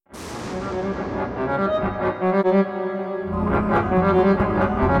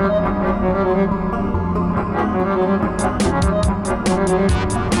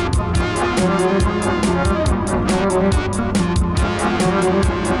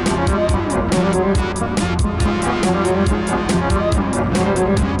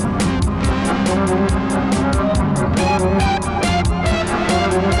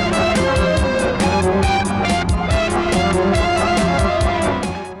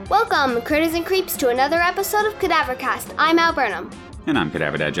Welcome, Critters and Creeps, to another episode of Cadavercast. I'm Al Burnham. And I'm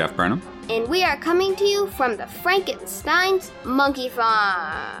Cadaver Dad Jeff Burnham. And we are coming to you from the Frankenstein's Monkey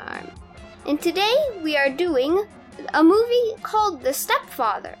Farm. And today we are doing a movie called The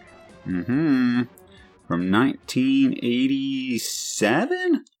Stepfather. From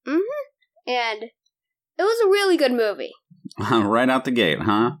 1987? And it was a really good movie. Right out the gate,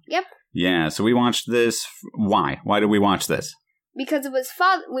 huh? Yep. Yeah, so we watched this. Why? Why did we watch this? Because it was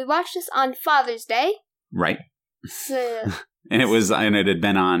we watched this on Father's Day. Right. So And it had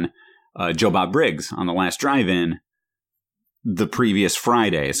been on Joe Bob Briggs on the last drive-in the previous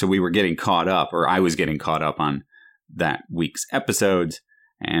Friday. So we were getting caught up, or I was getting caught up on that week's episodes.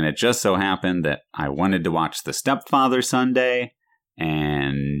 And it just so happened that I wanted to watch The Stepfather Sunday,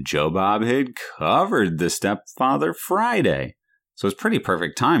 and Joe Bob had covered The Stepfather Friday. So it's pretty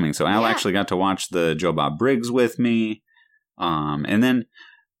perfect timing. So Al actually got to watch the Joe Bob Briggs with me. And then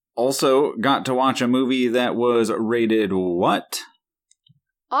also got to watch a movie that was rated what?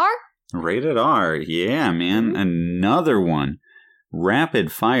 R? Rated R. Yeah, man. Another one.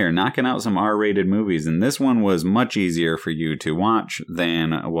 Rapid fire, knocking out some R-rated movies. And this one was much easier for you to watch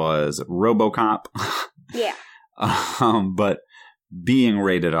than was RoboCop. Yeah. But being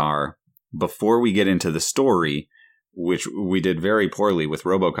rated R, before we get into the story, which we did very poorly with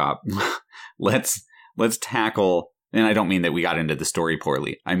RoboCop, let's tackle... And I don't mean that we got into the story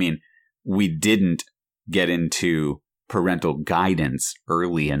poorly. I mean, we didn't get into parental guidance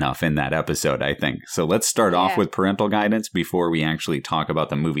early enough in that episode, I think. So let's start off with parental guidance before we actually talk about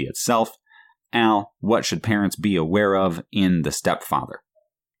the movie itself. Al, what should parents be aware of in The Stepfather?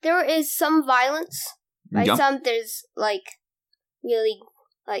 There is some violence. Some, there's, really,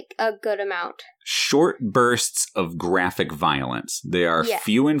 a good amount. Short bursts of graphic violence. They are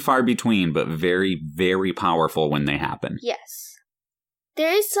few and far between, but very, very powerful when they happen. Yes.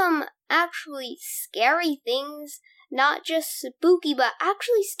 There is some actually scary things, not just spooky, but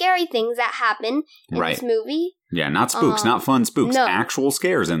actually scary things that happen in this movie. Yeah, not spooks, not fun spooks. No. Actual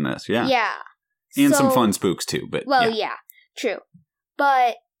scares in this, yeah. Yeah. And some fun spooks, too, but true.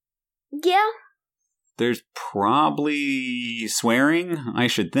 But, yeah. There's probably swearing, I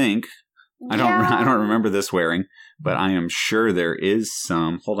should think. I don't remember the swearing, but I am sure there is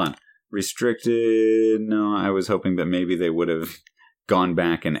some. Hold on. Restricted. No, I was hoping that maybe they would have gone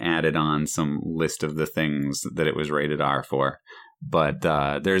back and added on some list of the things that it was rated R for. But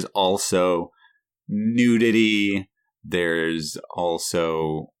there's also nudity. There's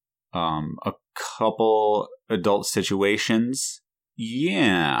also a couple adult situations.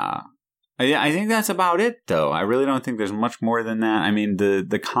 Yeah. I think that's about it, though. I really don't think there's much more than that. I mean,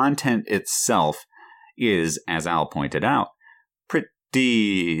 the content itself is, as Al pointed out,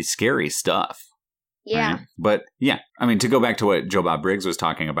 pretty scary stuff. Yeah. Right? But, yeah, I mean, to go back to what Joe Bob Briggs was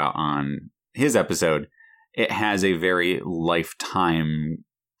talking about on his episode, it has a very Lifetime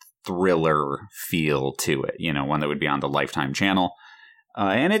thriller feel to it, one that would be on the Lifetime channel.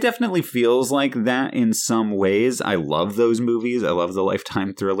 And it definitely feels like that in some ways. I love those movies. I love the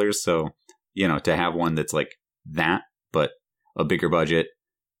Lifetime thrillers, so... to have one that's like that, but a bigger budget,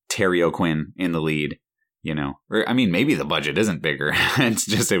 Terry O'Quinn in the lead, or I mean, maybe the budget isn't bigger. It's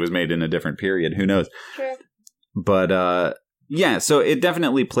just, it was made in a different period. Who knows? Sure. But, so it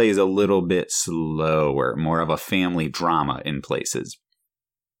definitely plays a little bit slower, more of a family drama in places.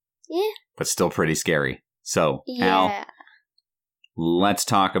 Yeah. But still pretty scary. So, Al, let's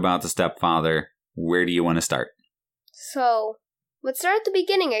talk about The Stepfather. Where do you want to start? So, let's start at the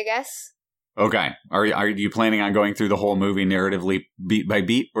beginning, I guess. Okay. Are you planning on going through the whole movie narratively beat by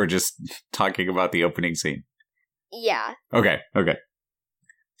beat, or just talking about the opening scene? Yeah. Okay.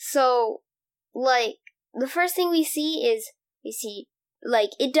 So, the first thing we see is,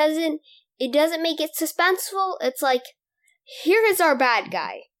 it doesn't make it suspenseful. It's like, here is our bad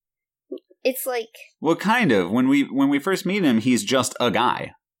guy. It's like... Well, kind of. When we first meet him, he's just a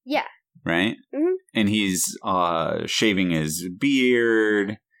guy. Yeah. Right? Mm-hmm. And he's shaving his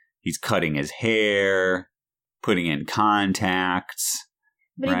beard. He's cutting his hair. Putting in contacts.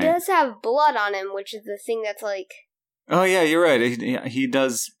 But he does have blood on him, which is the thing that's like... Oh, yeah, you're right. He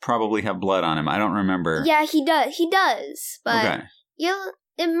does probably have blood on him. I don't remember. Yeah, he does. But okay.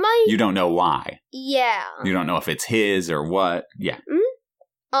 It might. You don't know why. Yeah. You don't know if it's his or what. Yeah.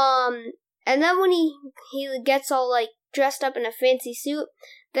 And then when he gets all, like, dressed up in a fancy suit,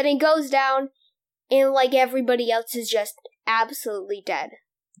 then he goes down, and, like, everybody else is just absolutely dead.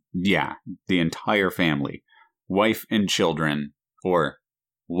 Yeah, the entire family. Wife and children, or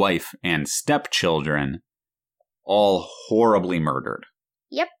wife and stepchildren, all horribly murdered.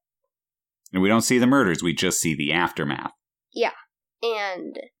 Yep. And we don't see the murders, we just see the aftermath. Yeah.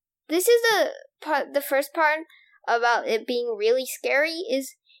 And this is the first part about it being really scary,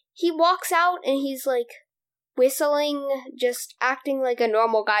 is he walks out and he's, like, whistling, just acting like a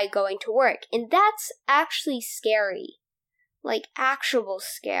normal guy going to work. And that's actually scary. Like, actual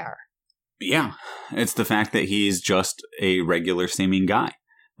scare. Yeah, it's the fact that he's just a regular seeming guy,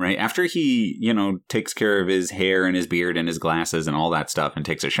 right? After he, takes care of his hair and his beard and his glasses and all that stuff and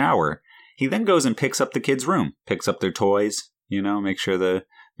takes a shower, he then goes and picks up the kids' room, picks up their toys, make sure the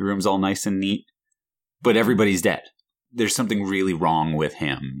room's all nice and neat. But everybody's dead. There's something really wrong with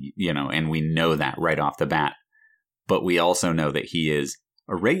him, and we know that right off the bat. But we also know that he is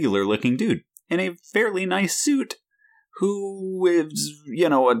a regular looking dude in a fairly nice suit who is,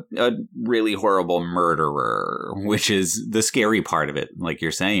 a really horrible murderer, which is the scary part of it. Like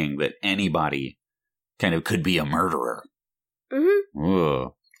you're saying, that anybody kind of could be a murderer. Mm-hmm.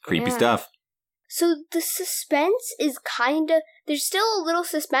 Ugh, creepy stuff. So the suspense is there's still a little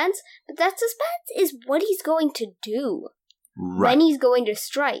suspense, but that suspense is what he's going to do. Right. When he's going to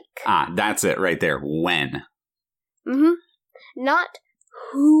strike. That's it right there. When. Mm-hmm. Not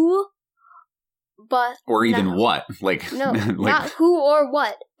who, but... Or even what. Like, no, like, not who or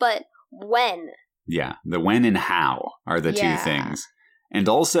what, but when. Yeah, the when and how are the two things. And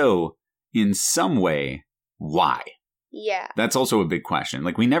also, in some way, why. Yeah. That's also a big question.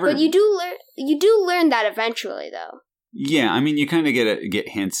 Like, we never... But you do learn that eventually, though. Yeah, I mean, you kind of get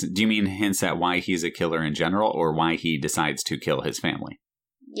hints. Do you mean hints at why he's a killer in general, or why he decides to kill his family?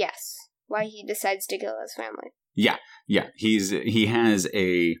 Yes, why he decides to kill his family. Yeah. He has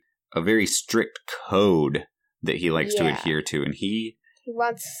a very strict code that he likes to adhere to, and he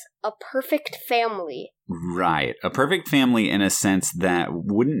wants a perfect family. Right, a perfect family in a sense that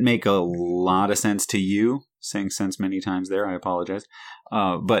wouldn't make a lot of sense to you. Saying sense many times there, I apologize.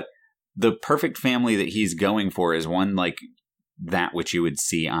 But the perfect family that he's going for is one like that which you would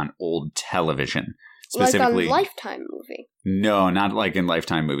see on old television. Specifically, like a Lifetime movie. No, not like in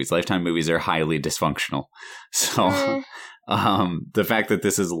Lifetime movies. Lifetime movies are highly dysfunctional. So the fact that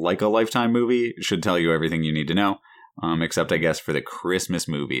this is like a Lifetime movie should tell you everything you need to know, except I guess for the Christmas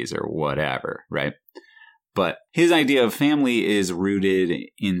movies or whatever, right? But his idea of family is rooted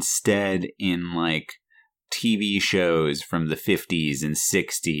instead in like TV shows from the 50s and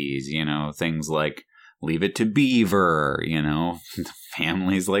 60s, things like Leave It to Beaver,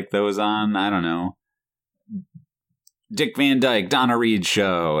 families like those on, I don't know, Dick Van Dyke, Donna Reed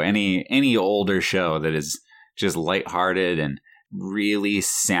show, any older show that is just lighthearted and really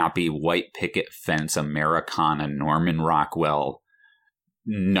sappy white picket fence Americana Norman Rockwell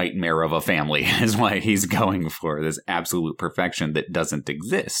nightmare of a family is why he's going for this absolute perfection that doesn't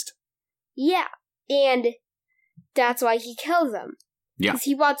exist. Yeah. And that's why he kills them. Yeah. Because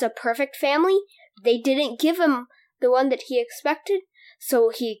he wants a perfect family. They didn't give him the one that he expected, so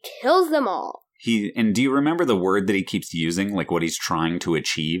he kills them all. And do you remember the word that he keeps using, like what he's trying to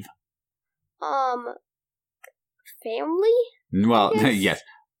achieve? Family? Well, yes.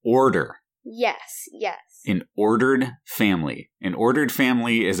 Order. Yes. An ordered family. An ordered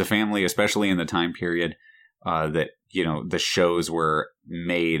family is a family, especially in the time period that, the shows were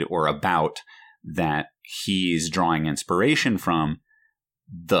made or about, that he's drawing inspiration from.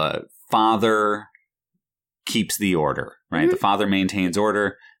 The father keeps the order, right? Mm-hmm. The father maintains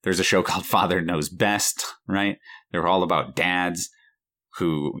order. There's a show called Father Knows Best, right? They're all about dads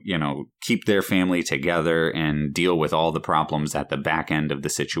who, keep their family together and deal with all the problems at the back end of the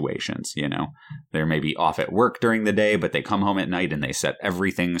situations, They're maybe off at work during the day, but they come home at night and they set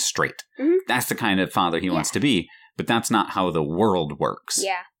everything straight. Mm-hmm. That's the kind of father he wants to be, but that's not how the world works.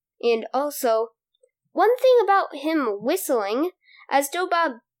 Yeah. And also, one thing about him whistling, as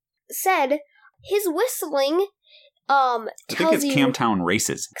Dobab said, his whistling I think it's Camptown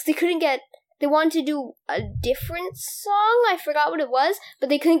Races. Because they wanted to do a different song, I forgot what it was, but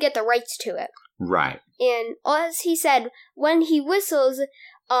they couldn't get the rights to it. Right. And as he said, when he whistles,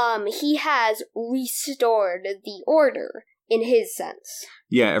 he has restored the order, in his sense.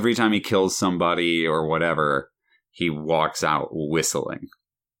 Yeah, every time he kills somebody or whatever, he walks out whistling.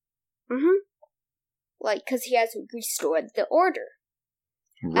 Mm-hmm. Like, because he has restored the order.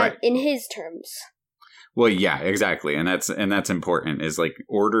 Right. In his terms. Well, yeah, exactly. And that's important, is like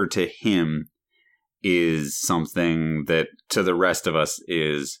order to him is something that to the rest of us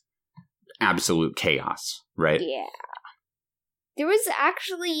is absolute chaos, right? Yeah. There was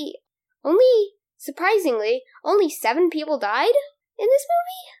actually surprisingly, only 7 people died in this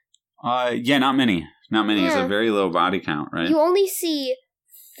movie? Yeah, not many. Not many. It's Yeah. a very low body count, right? You only see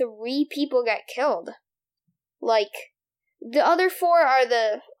 3 people get killed. Like, the other 4 are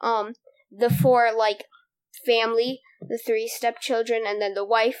the 4, like, family, the 3 stepchildren, and then the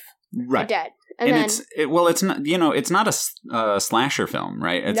wife are Right. dead. And then, it's not, it's not a slasher film,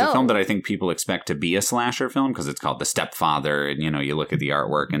 right? It's a No. film that I think people expect to be a slasher film because it's called The Stepfather. And, you look at the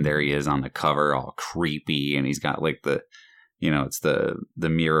artwork and there he is on the cover all creepy. And he's got like it's the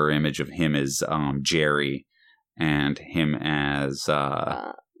mirror image of him as Jerry and him as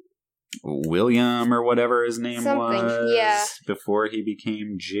William or whatever his name Something, was. yeah. Before he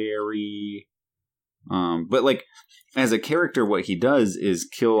became Jerry. But like as a character, what he does is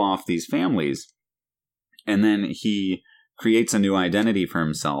kill off these families, and then he creates a new identity for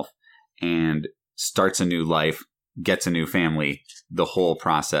himself and starts a new life, gets a new family. The whole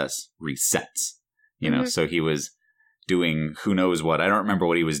process resets, Mhm. So he was doing who knows what. I don't remember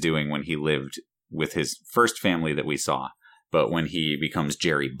what he was doing when he lived with his first family that we saw. But when he becomes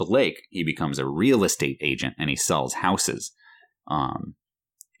Jerry Blake, he becomes a real estate agent and he sells houses.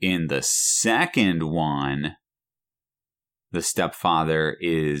 In the second one, the stepfather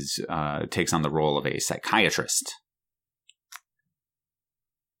takes on the role of a psychiatrist.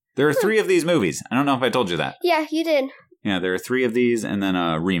 There are 3 of these movies. I don't know if I told you that. Yeah, you did. Yeah, there are 3 of these, and then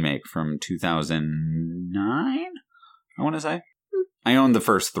a remake from 2009, I want to say. I own the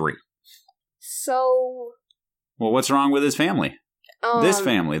first 3. So, Well, what's wrong with his family? This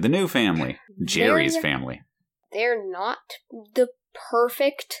family, the new family, Jerry's they're- family. they're not the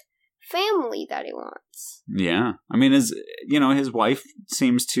perfect family that he wants. Yeah. I mean, his wife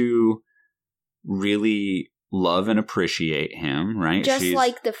seems to really love and appreciate him, right? Just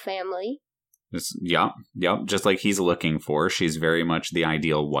like the family. Yep. Just like he's looking for. She's very much the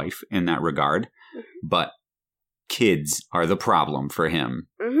ideal wife in that regard. Mm-hmm. But kids are the problem for him.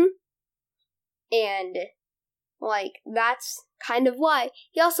 Mm-hmm. And, like, that's kind of why.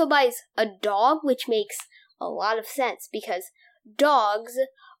 He also buys a dog, which makes a lot of sense, because dogs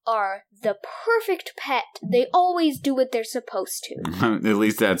are the perfect pet. They always do what they're supposed to. At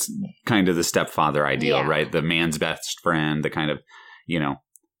least that's kind of the stepfather ideal, Yeah. right? The man's best friend, the kind of,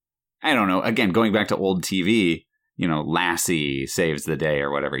 I don't know. Again, going back to old TV, Lassie saves the day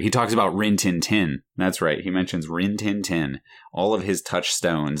or whatever. He talks about Rin Tin Tin. That's right. He mentions Rin Tin Tin. All of his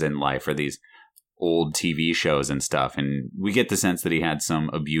touchstones in life are these old TV shows and stuff. And we get the sense that he had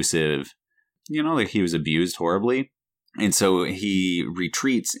some abusive, like he was abused horribly. And so he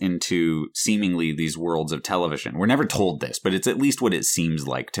retreats into seemingly these worlds of television. We're never told this, but it's at least what it seems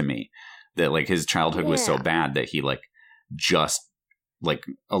like to me. That like his childhood was so Yeah. bad that he just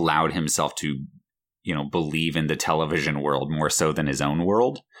allowed himself to, believe in the television world more so than his own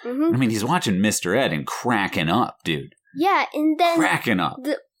world. Mm-hmm. I mean, he's watching Mr. Ed and cracking up, dude. Yeah, and then... Cracking up.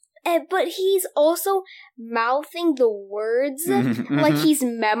 But he's also mouthing the words like he's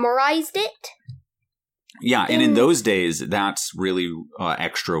memorized it. Yeah, and in those days, that's really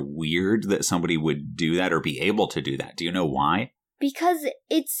extra weird that somebody would do that or be able to do that. Do you know why? Because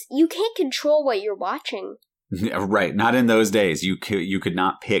you can't control what you're watching. Right. Not in those days. You could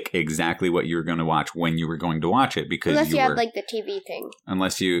not pick exactly what you were going to watch when you were going to watch it because Unless you had, like, the TV thing.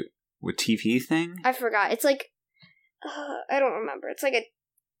 What TV thing? I forgot. It's like... I don't remember. It's like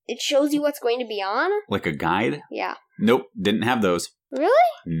it shows you what's going to be on? Like a guide? Yeah. Nope. Didn't have those. Really?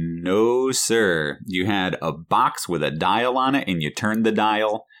 No, sir. You had a box with a dial on it, and you turned the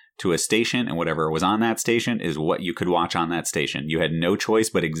dial to a station, and whatever was on that station is what you could watch on that station. You had no choice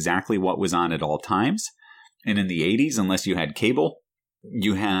but exactly what was on at all times. And in the 80s, unless you had cable,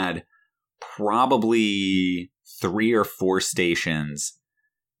 you had probably 3 or 4 stations.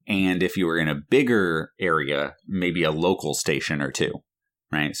 And if you were in a bigger area, maybe a local station or 2,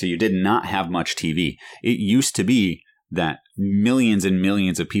 right? So you did not have much TV. It used to be that millions and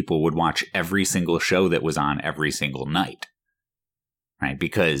millions of people would watch every single show that was on every single night, right?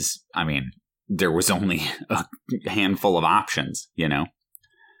 Because, I mean, there was only a handful of options,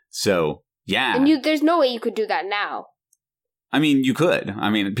 So, yeah. And there's no way you could do that now. I mean, you could. I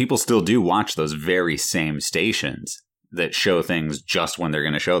mean, people still do watch those very same stations that show things just when they're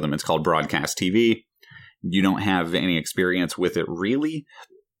going to show them. It's called broadcast TV. You don't have any experience with it really,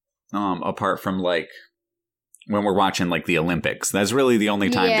 apart from when we're watching the Olympics. That's really the only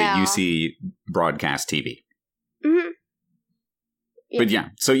time that you see broadcast TV. Mm-hmm. But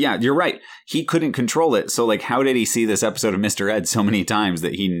so you're right. He couldn't control it. So like, how did he see this episode of Mr. Ed so many times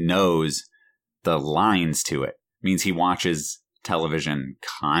that he knows the lines to it? Means he watches television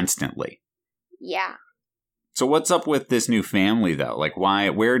constantly. Yeah. So what's up with this new family though? Like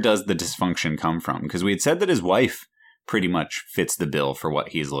where does the dysfunction come from? Because we had said that his wife pretty much fits the bill for what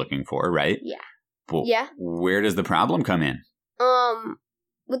he's looking for, right? Yeah. Well, where does the problem come in?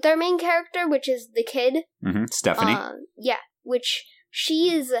 With our main character, which is the kid. Mm-hmm. Stephanie. Which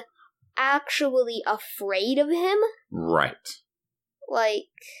she is actually afraid of him. Right. Like,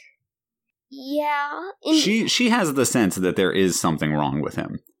 yeah. She has the sense that there is something wrong with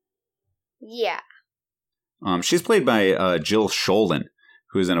him. Yeah. She's played by Jill Schoelen,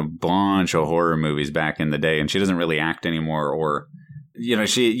 who was in a bunch of horror movies back in the day, and she doesn't really act anymore. Or,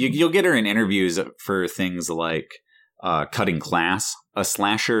 you'll get her in interviews for things like Cutting Class, a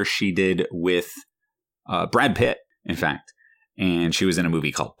slasher she did with Brad Pitt, in fact. And she was in a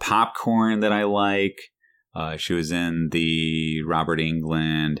movie called Popcorn that I like. She was in the Robert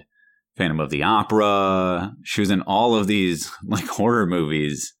Englund Phantom of the Opera. She was in all of these like horror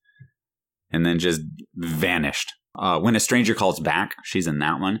movies and then just vanished. When a Stranger Calls Back, she's in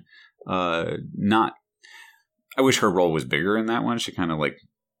that one. I wish her role was bigger in that one. She kind of like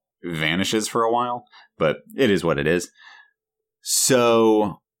vanishes for a while, but it is what it is.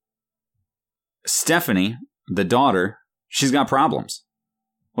 So Stephanie, the daughter, she's got problems.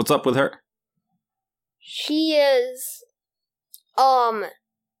 What's up with her? She is,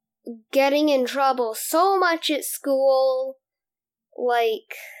 getting in trouble so much at school.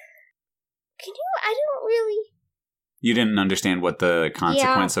 Like, I don't really... You didn't understand what the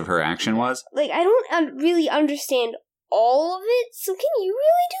consequence of her action was? Like, I don't really understand all of it, so can you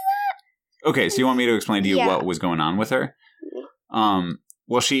really do that? Okay, so you want me to explain to you what was going on with her?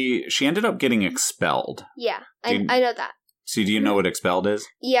 Well, she ended up getting expelled. Yeah, I know that. So do you know what expelled is?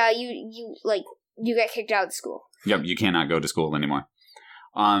 Yeah, you get kicked out of school. Yep, you cannot go to school anymore.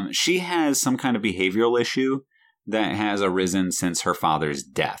 She has some kind of behavioral issue that has arisen since her father's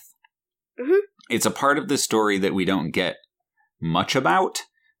death. Mm-hmm. It's a part of the story that we don't get much about.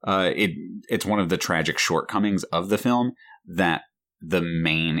 It's one of the tragic shortcomings of the film that the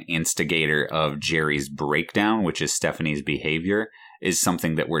main instigator of Jerry's breakdown, which is Stephanie's behavior, is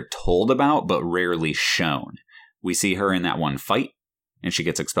something that we're told about but rarely shown. We see her in that one fight, and she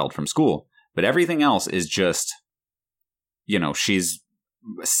gets expelled from school. But everything else is just, she's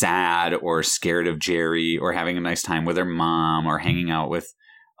sad or scared of Jerry or having a nice time with her mom or hanging out with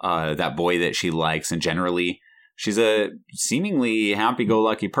that boy that she likes. And generally, she's a seemingly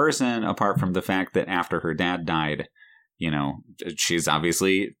happy-go-lucky person, apart from the fact that after her dad died, she's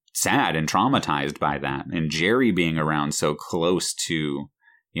obviously sad and traumatized by that. And Jerry being around so close to,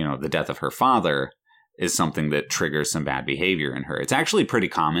 the death of her father is something that triggers some bad behavior in her. It's actually pretty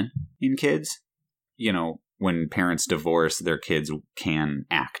common in kids. When parents divorce, their kids can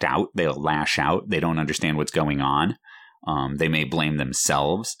act out. They'll lash out. They don't understand what's going on. They may blame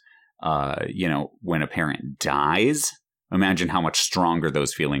themselves. When a parent dies, imagine how much stronger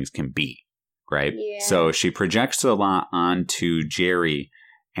those feelings can be, right? Yeah. So she projects a lot onto Jerry,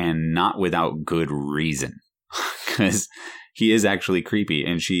 and not without good reason, because he is actually creepy,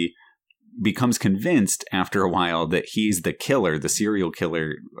 and she becomes convinced after a while that he's the killer, the serial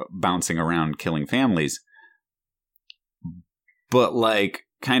killer bouncing around killing families. But like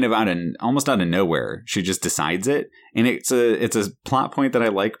kind of almost out of nowhere, she just decides it. And it's a plot point that I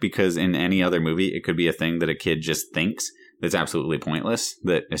like, because in any other movie, it could be a thing that a kid just thinks that's absolutely pointless.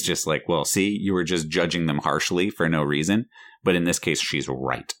 That it's just like, well, see, you were just judging them harshly for no reason. But in this case, she's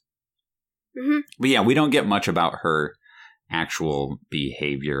right. Mm-hmm. But yeah, we don't get much about her actual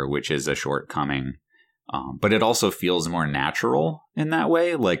behavior, which is a shortcoming. But it also feels more natural in that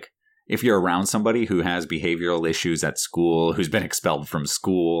way. Like, if you're around somebody who has behavioral issues at school, who's been expelled from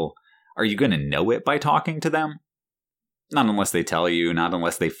school, are you going to know it by talking to them? Not unless they tell you, not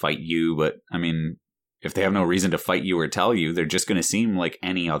unless they fight you. But, I mean, if they have no reason to fight you or tell you, they're just going to seem like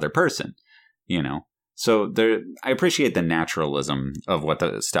any other person, So I appreciate the naturalism of what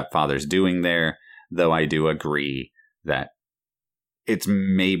the stepfather's doing there, though I do agree that it's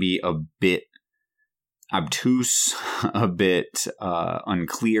maybe a bit obtuse, a bit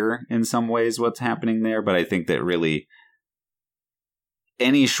unclear in some ways what's happening there. But I think that really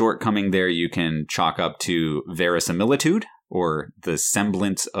any shortcoming there you can chalk up to verisimilitude, or the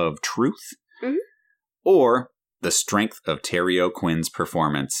semblance of truth, mm-hmm. or the strength of Terry O'Quinn's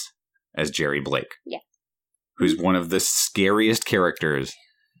performance as Jerry Blake. Yeah. Who's one of the scariest characters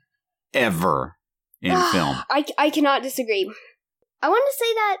ever in film. I cannot disagree. I want to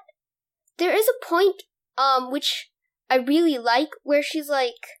say that there is a point which I really like where she's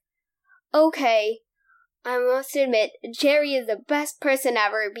like, okay, I must admit, Jerry is the best person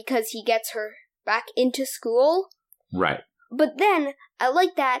ever because he gets her back into school. Right. But then, I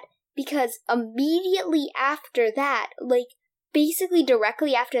like that because immediately after that, like, basically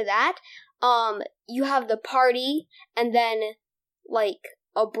directly after that, you have the party and then, like,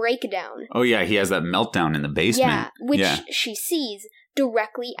 a breakdown. Oh, yeah, he has that meltdown in the basement. Yeah, which she sees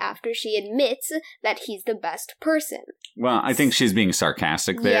directly after she admits that he's the best person. Well, I think she's being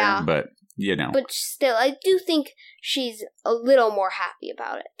sarcastic there, but, you know. But still, I do think she's a little more happy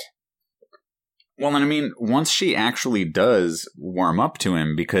about it. Well, and I mean, once she actually does warm up to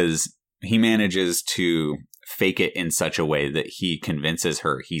him, because he manages to fake it in such a way that he convinces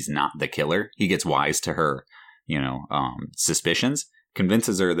her he's not the killer. He gets wise to her, suspicions,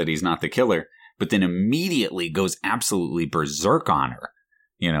 convinces her that he's not the killer, but then immediately goes absolutely berserk on her,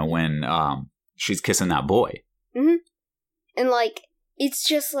 when she's kissing that boy. Mm-hmm. And, like, it's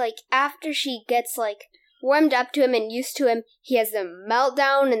just, like, after she gets, like, warmed up to him and used to him, he has the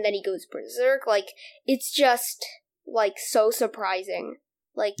meltdown and then he goes berserk. Like, it's just, like, so surprising.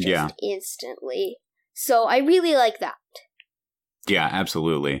 Like, just instantly. So I really like that. Yeah,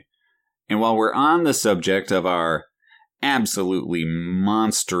 absolutely. And while we're on the subject of our absolutely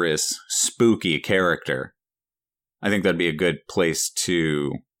monstrous, spooky character, I think that'd be a good place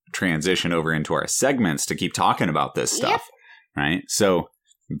to transition over into our segments to keep talking about this stuff. Yep. Right? So,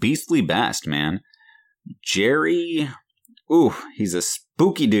 Beastly Best, man. Jerry, he's a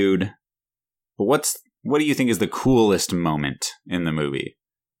spooky dude. But what do you think is the coolest moment in the movie?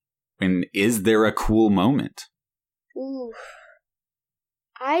 And is there a cool moment? Ooh.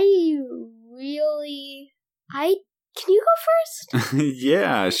 Can you go first?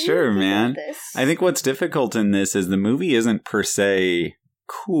 Yeah, sure, man. I think what's difficult in this is the movie isn't per se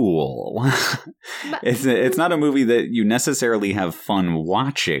cool. It's not a movie that you necessarily have fun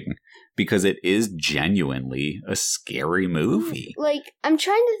watching because it is genuinely a scary movie. Like, I'm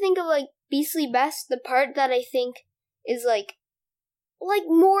trying to think of, like, Beastly Best, the part that I think is, like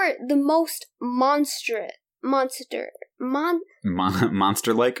more the most monster-like?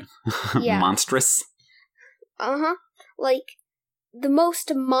 Yeah. Monstrous? Uh-huh. Like, the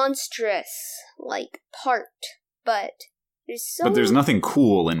most monstrous, like, part, but But there's nothing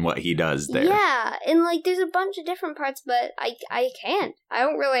cool in what he does there. Yeah, and, like, there's a bunch of different parts, but I can't. I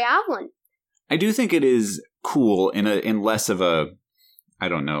don't really have one. I do think it is cool in less of a, I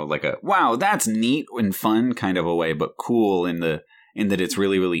don't know, like a, wow, that's neat and fun kind of a way, but cool in that it's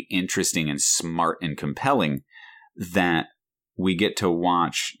really, really interesting and smart and compelling that we get to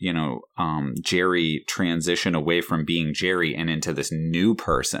watch, Jerry transition away from being Jerry and into this new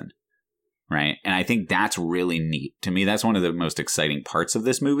person, right? And I think that's really neat. To me, that's one of the most exciting parts of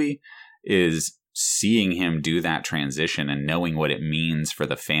this movie is seeing him do that transition and knowing what it means for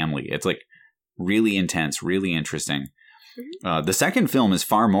the family. It's like really intense, really interesting. Mm-hmm. The second film is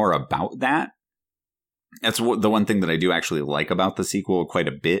far more about that. That's the one thing that I do actually like about the sequel quite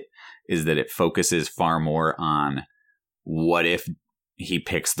a bit is that it focuses far more on what if he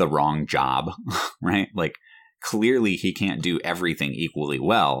picks the wrong job, right? Like, clearly he can't do everything equally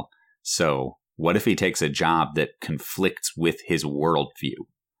well. So what if he takes a job that conflicts with his worldview?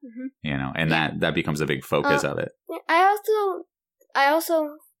 Mm-hmm. And that becomes a big focus of it. I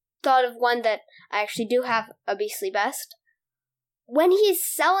also thought of one that I actually do have a Beastly Best. When he's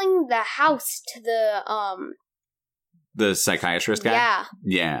selling the house to the psychiatrist guy? Yeah.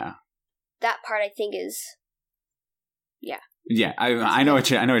 Yeah. That part I think is Yeah, I know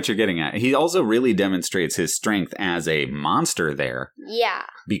what you're getting at. He also really demonstrates his strength as a monster there. Yeah.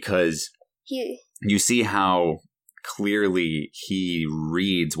 Because you see how clearly he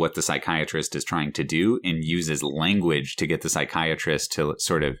reads what the psychiatrist is trying to do and uses language to get the psychiatrist to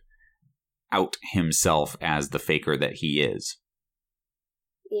sort of out himself as the faker that he is.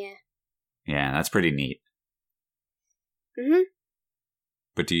 Yeah. Yeah, that's pretty neat. Mm-hmm.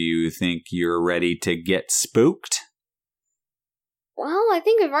 But do you think you're ready to get spooked? Well, I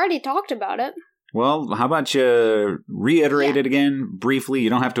think we've already talked about it. Well, how about you reiterate it again briefly? You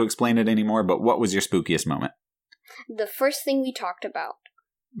don't have to explain it anymore, but what was your spookiest moment? The first thing we talked about.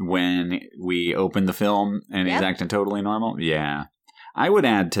 When we opened the film and he's acting totally normal? Yeah. I would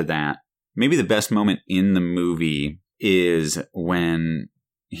add to that, maybe the best moment in the movie is when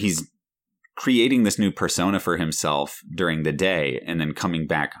he's creating this new persona for himself during the day and then coming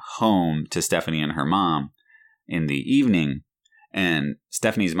back home to Stephanie and her mom in the evening. And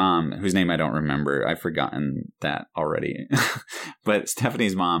Stephanie's mom, whose name I don't remember, I've forgotten that already. But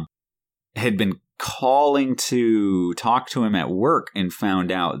Stephanie's mom had been calling to talk to him at work and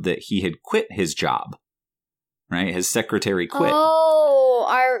found out that he had quit his job. right? His secretary quit.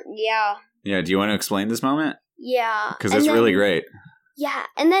 Oh, yeah. Yeah, do you want to explain this moment? Yeah. Because it's really great. Yeah,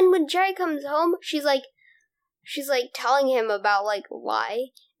 and then when Jerry comes home, she's like telling him about like why,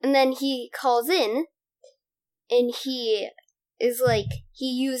 and then he calls in, and he is like he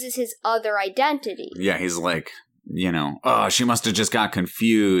uses his other identity. Yeah, he's like, oh, she must have just got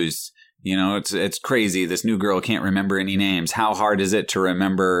confused. It's crazy. This new girl can't remember any names. How hard is it to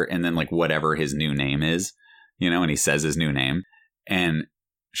remember? And then like whatever his new name is, and he says his new name, and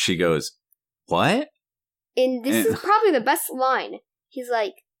she goes, "What?" And this is probably the best line. He's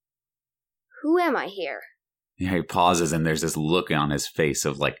like, "Who am I here?" Yeah, he pauses and there's this look on his face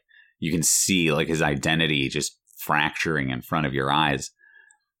of like, you can see like his identity just fracturing in front of your eyes.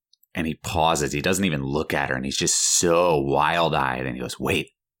 And he pauses. He doesn't even look at her and he's just so wild-eyed. And he goes,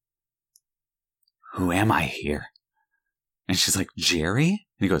 "Wait, who am I here?" And she's like, "Jerry?" And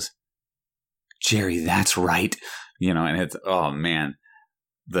he goes, "Jerry, that's right." And it's, oh man,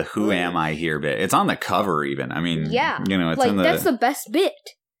 the "who am I here" bit. It's on the cover even. I mean, yeah, it's like in the, that's the best bit.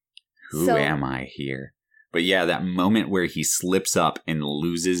 Who am I here? But yeah, that moment where he slips up and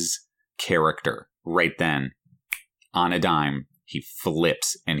loses character right then, on a dime, he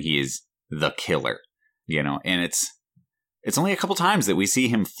flips and he is the killer, and it's only a couple times that we see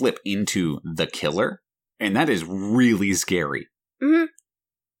him flip into the killer, and that is really scary. Mm-hmm.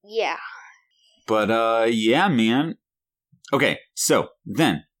 Yeah. But, yeah, man. Okay, so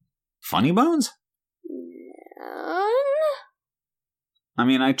then, Funny Bones? I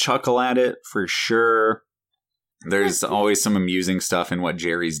mean, I chuckle at it for sure. There's always some amusing stuff in what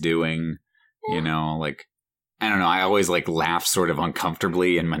Jerry's doing. Like, I don't know. I always like laugh sort of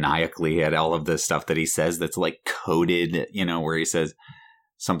uncomfortably and maniacally at all of the stuff that he says that's like coded, where he says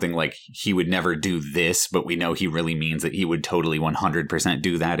something like he would never do this, but we know he really means that he would totally 100%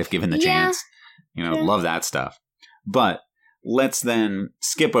 do that if given the chance. Love that stuff. But let's then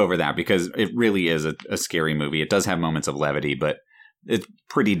skip over that because it really is a scary movie. It does have moments of levity, but it's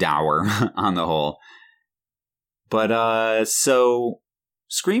pretty dour on the whole. But, so,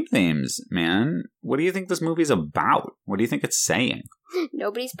 Scream themes, man. What do you think this movie's about? What do you think it's saying?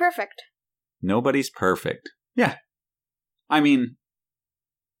 Nobody's perfect. Nobody's perfect. Yeah. I mean,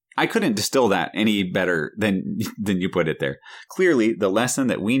 I couldn't distill that any better than you put it there. Clearly, the lesson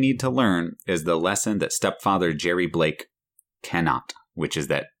that we need to learn is the lesson that stepfather Jerry Blake cannot, which is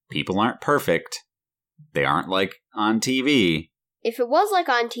that people aren't perfect. They aren't like on TV. If it was like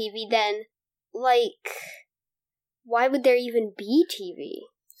on TV, then, like, why would there even be TV?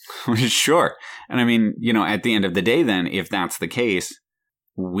 Sure. And I mean, at the end of the day, then, if that's the case,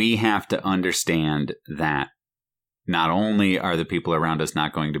 we have to understand that not only are the people around us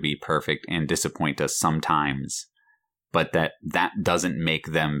not going to be perfect and disappoint us sometimes, but that doesn't make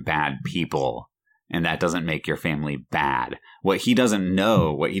them bad people. And that doesn't make your family bad. What he doesn't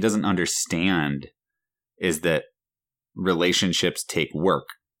know, what he doesn't understand is that relationships take work,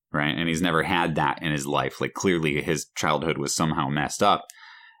 right? And he's never had that in his life. Like, clearly his childhood was somehow messed up.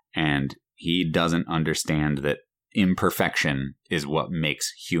 And he doesn't understand that imperfection is what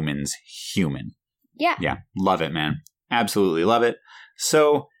makes humans human. Yeah. Yeah. Love it, man. Absolutely love it.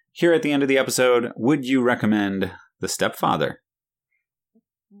 So, here at the end of the episode, would you recommend The Stepfather?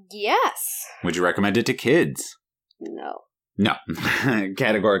 Yes. Would you recommend it to kids? No. No,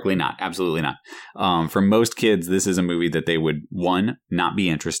 categorically not. Absolutely not. For most kids, this is a movie that they would, 1, not be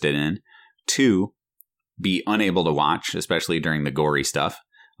interested in, 2, be unable to watch, especially during the gory stuff,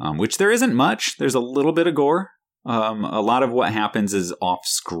 which there isn't much. There's a little bit of gore. A lot of what happens is off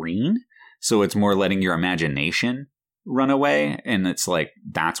screen, so it's more letting your imagination run away, and it's like,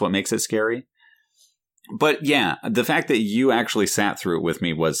 that's what makes it scary. But yeah, the fact that you actually sat through it with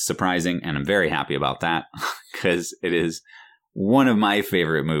me was surprising, and I'm very happy about that, because it is one of my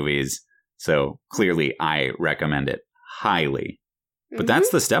favorite movies, so clearly I recommend it highly. But that's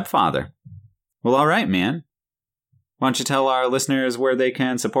The Stepfather. Well, all right, man. Why don't you tell our listeners where they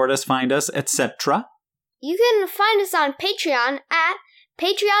can support us, find us, etc.? You can find us on Patreon at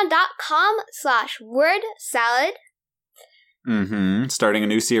patreon.com/wordsalad. Starting a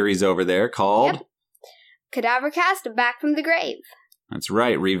new series over there called... Yep. Cadavercast, Back from the Grave. That's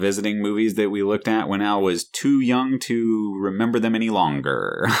right, revisiting movies that we looked at when Al was too young to remember them any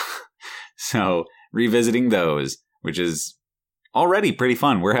longer. So, revisiting those, which is already pretty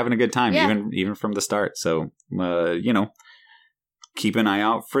fun. We're having a good time, even from the start. So, keep an eye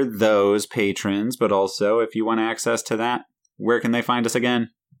out for those patrons, but also, if you want access to that, where can they find us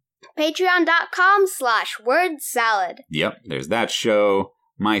again? Patreon.com/wordsalad. Yep, there's that show.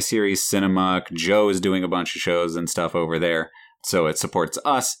 My Series Cinema. Joe is doing a bunch of shows and stuff over there. So it supports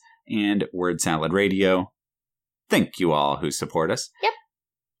us and Word Salad Radio. thank you all who support us. Yep.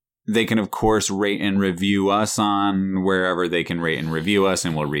 They can, of course, rate and review us on wherever they can rate and review us,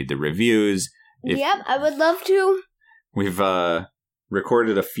 and we'll read the reviews. Yep, I would love to. We've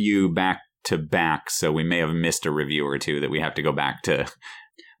recorded a few back-to-back, so we may have missed a review or two that we have to go back to.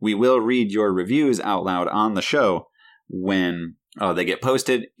 We will read your reviews out loud on the show when they get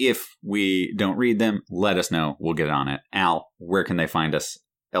posted. If we don't read them, let us know. We'll get on it. Al, where can they find us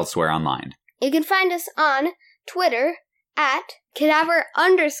elsewhere online? You can find us on Twitter at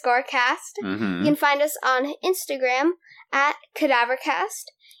cadaver_cast. Mm-hmm. You can find us on Instagram at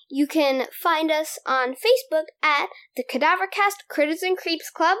cadavercast. You can find us on Facebook at the Cadavercast Critters and Creeps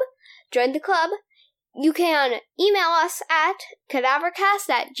Club. Join the club. You can email us at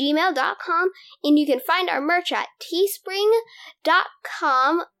cadavercast@gmail.com, and you can find our merch at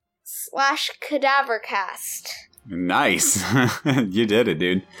teespring.com/cadavercast. Nice. You did it,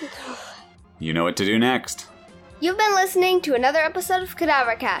 dude. You know what to do next. You've been listening to another episode of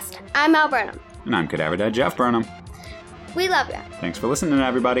Cadavercast. I'm Al Burnham. And I'm Cadaver Dad Jeff Burnham. We love you. Thanks for listening,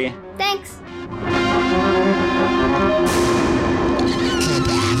 everybody. Thanks.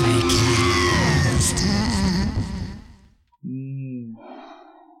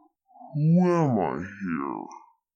 Why am I here?